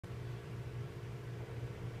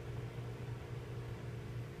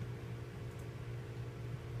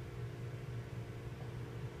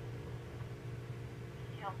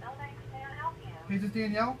Hey, is this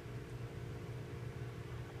Danielle?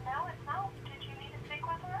 No, it's not. Did you need to speak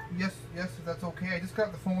with her? Yes, if that's okay. I just got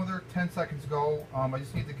off the phone with her 10 seconds ago. I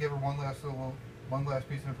just need to give her one last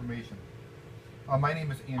piece of information. My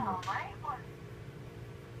name is Andrew. All right,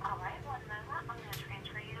 one moment. I'm going to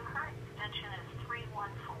transfer you. Her extension is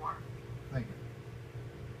 314. Thank you.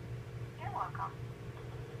 You're welcome.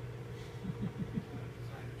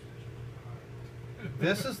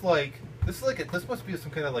 This must be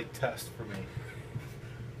some kind of like test for me.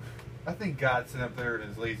 I think God's sitting up there in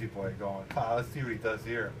his lazy boy going, let's see what he does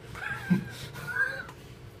here.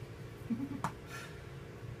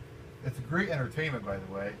 It's great entertainment, by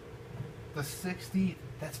the way. The 16th,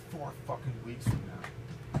 that's 4 fucking weeks from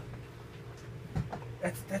now.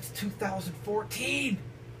 That's 2014.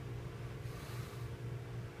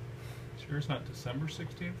 Sure it's not December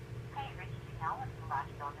 16th? Hey, Richie, now in the last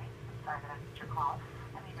building. I'm sorry that I missed your call.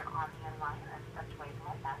 I'm either on the line or stepped away from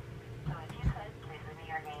my desk. So if you could, please leave me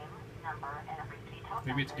your name, number, and a brief detail.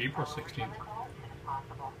 Maybe it's April 16th. As soon as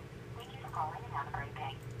possible. Thank you for calling and have a great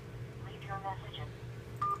day. Leave your message.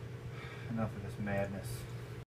 Enough of this madness.